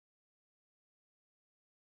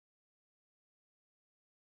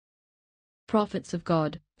Prophets of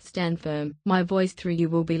God, stand firm. My voice through you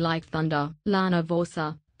will be like thunder. Lana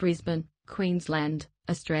Vawser, Brisbane, Queensland,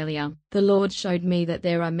 Australia. The Lord showed me that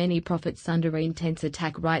there are many prophets under intense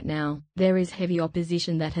attack right now. There is heavy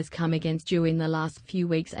opposition that has come against you in the last few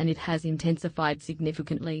weeks, and it has intensified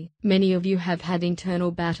significantly. Many of you have had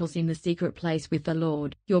internal battles in the secret place with the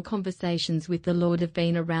Lord. Your conversations with the Lord have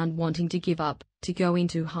been around wanting to give up, to go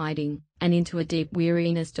into hiding, and into a deep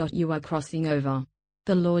weariness. You are crossing over.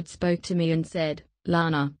 The Lord spoke to me and said,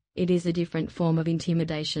 Lana, it is a different form of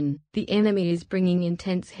intimidation. The enemy is bringing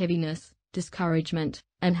intense heaviness, discouragement,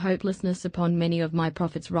 and hopelessness upon many of my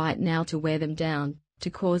prophets right now to wear them down, to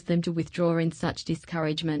cause them to withdraw in such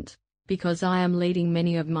discouragement. Because I am leading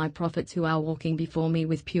many of my prophets who are walking before me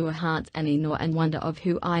with pure hearts and in awe and wonder of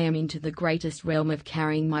who I am into the greatest realm of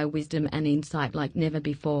carrying my wisdom and insight like never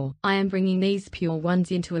before. I am bringing these pure ones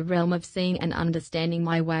into a realm of seeing and understanding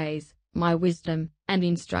my ways, my wisdom, and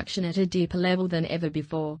instruction at a deeper level than ever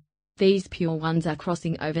before. These pure ones are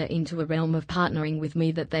crossing over into a realm of partnering with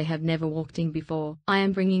me that they have never walked in before. I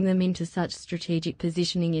am bringing them into such strategic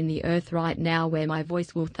positioning in the earth right now where my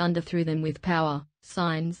voice will thunder through them with power,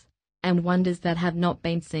 signs, and wonders that have not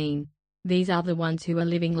been seen. These are the ones who are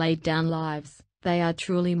living laid down lives. They are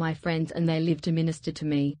truly my friends and they live to minister to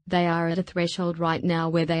me. They are at a threshold right now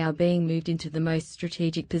where they are being moved into the most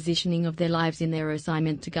strategic positioning of their lives in their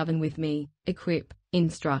assignment to govern with me, equip,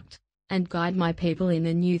 instruct, and guide my people in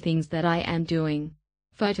the new things that I am doing.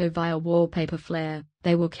 Photo via wallpaper flare,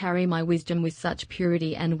 they will carry my wisdom with such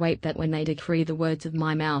purity and weight that when they decree the words of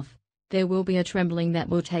my mouth, there will be a trembling that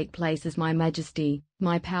will take place as my majesty,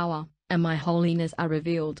 my power, and my holiness are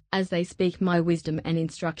revealed. As they speak my wisdom and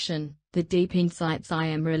instruction, the deep insights I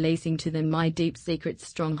am releasing to them, my deep secret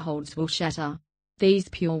strongholds will shatter. These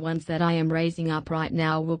pure ones that I am raising up right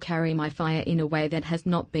now will carry my fire in a way that has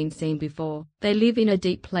not been seen before. They live in a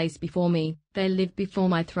deep place before me, they live before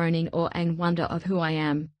my throne in awe and wonder of who I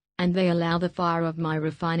am, and they allow the fire of my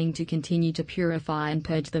refining to continue to purify and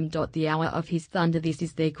purge them. The hour of his thunder, this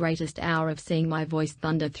is their greatest hour of seeing my voice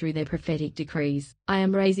thunder through their prophetic decrees. I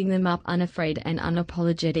am raising them up unafraid and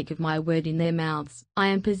unapologetic of my word in their mouths. I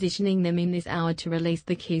am positioning them in this hour to release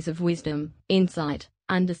the keys of wisdom, insight,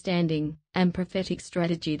 understanding, and prophetic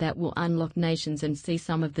strategy that will unlock nations and see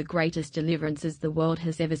some of the greatest deliverances the world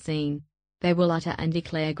has ever seen. They will utter and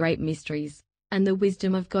declare great mysteries, and the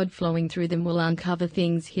wisdom of God flowing through them will uncover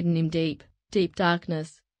things hidden in deep, deep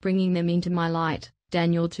darkness, bringing them into my light.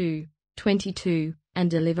 Daniel 2:22, and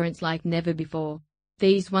deliverance like never before.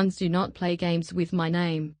 These ones do not play games with my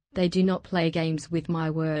name, they do not play games with my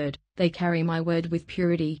word, they carry my word with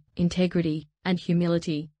purity, integrity, and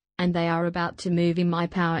humility, and they are about to move in my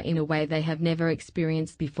power in a way they have never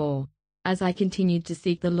experienced before. As I continued to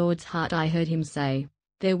seek the Lord's heart, I heard him say,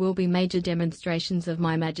 there will be major demonstrations of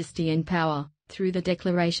my majesty and power, through the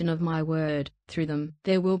declaration of my word. Through them,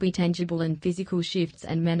 there will be tangible and physical shifts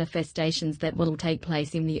and manifestations that will take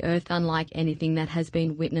place in the earth unlike anything that has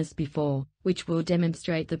been witnessed before, which will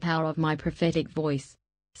demonstrate the power of my prophetic voice.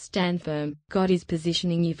 Stand firm. God is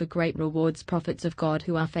positioning you for great rewards, prophets of God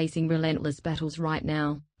who are facing relentless battles right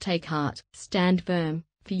now. Take heart. Stand firm,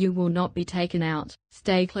 for you will not be taken out.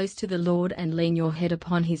 Stay close to the Lord and lean your head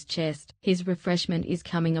upon his chest. His refreshment is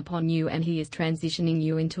coming upon you and he is transitioning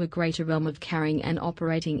you into a greater realm of carrying and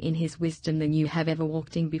operating in his wisdom than you have ever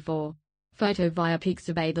walked in before. Photo via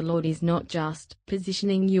Pixabay. The Lord is not just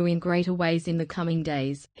positioning you in greater ways in the coming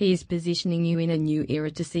days. He is positioning you in a new era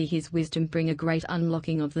to see his wisdom bring a great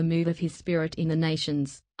unlocking of the move of his spirit in the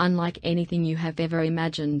nations, unlike anything you have ever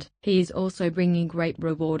imagined. He is also bringing great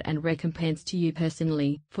reward and recompense to you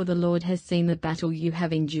personally, for the Lord has seen the battle you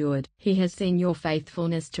have endured. He has seen your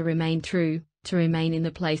faithfulness to remain true, to remain in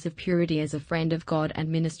the place of purity as a friend of God and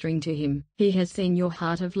ministering to him. He has seen your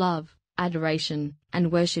heart of love, adoration,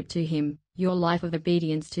 and worship to him, your life of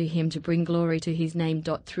obedience to him to bring glory to his name.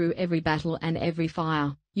 Through every battle and every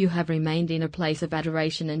fire, you have remained in a place of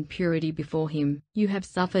adoration and purity before him. You have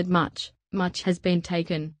suffered much, much has been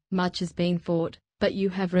taken, much has been fought, but you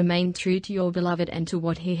have remained true to your beloved and to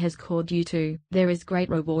what he has called you to. There is great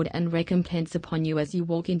reward and recompense upon you as you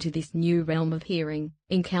walk into this new realm of hearing,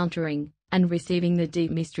 encountering, and receiving the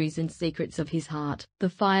deep mysteries and secrets of his heart. The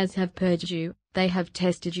fires have purged you, they have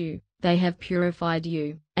tested you, they have purified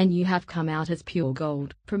you, and you have come out as pure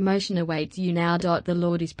gold. Promotion awaits you now. The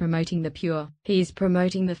Lord is promoting the pure. He is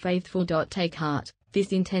promoting the faithful. Take heart.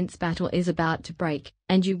 This intense battle is about to break,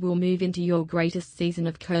 and you will move into your greatest season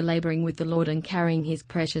of co-laboring with the Lord and carrying His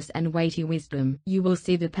precious and weighty wisdom. You will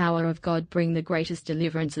see the power of God bring the greatest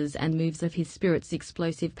deliverances and moves of His Spirit's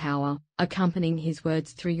explosive power, accompanying His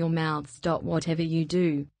words through your mouths. Whatever you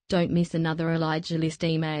do, don't miss another Elijah List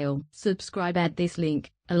email. Subscribe at this link,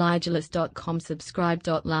 ElijahList.com. Subscribe.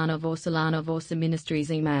 Lana Vawser. Lana Vawser Ministries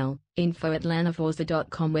email,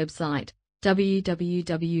 info@lanavawser.com. Website,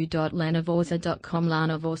 www.lanavawser.com.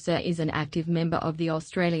 Lana Vawser is an active member of the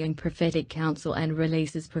Australian Prophetic Council and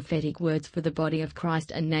releases prophetic words for the body of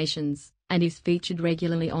Christ and nations, and is featured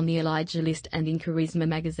regularly on the Elijah List and in Charisma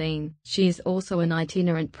magazine. She is also an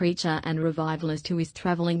itinerant preacher and revivalist who is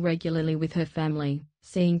traveling regularly with her family,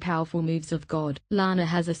 seeing powerful moves of God. Lana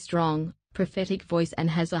has a strong, prophetic voice and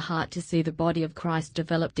has a heart to see the body of Christ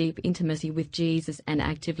develop deep intimacy with Jesus and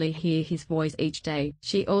actively hear His voice each day.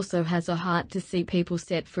 She also has a heart to see people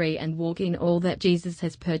set free and walk in all that Jesus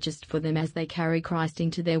has purchased for them as they carry Christ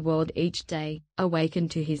into their world each day,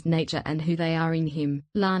 awakened to His nature and who they are in Him.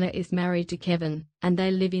 Lana is married to Kevin, and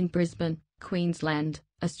they live in Brisbane, Queensland,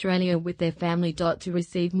 Australia with their family. To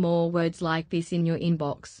receive more words like this in your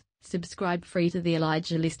inbox, subscribe free to the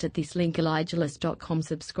Elijah List at this link, ElijahList.com.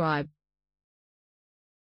 Subscribe.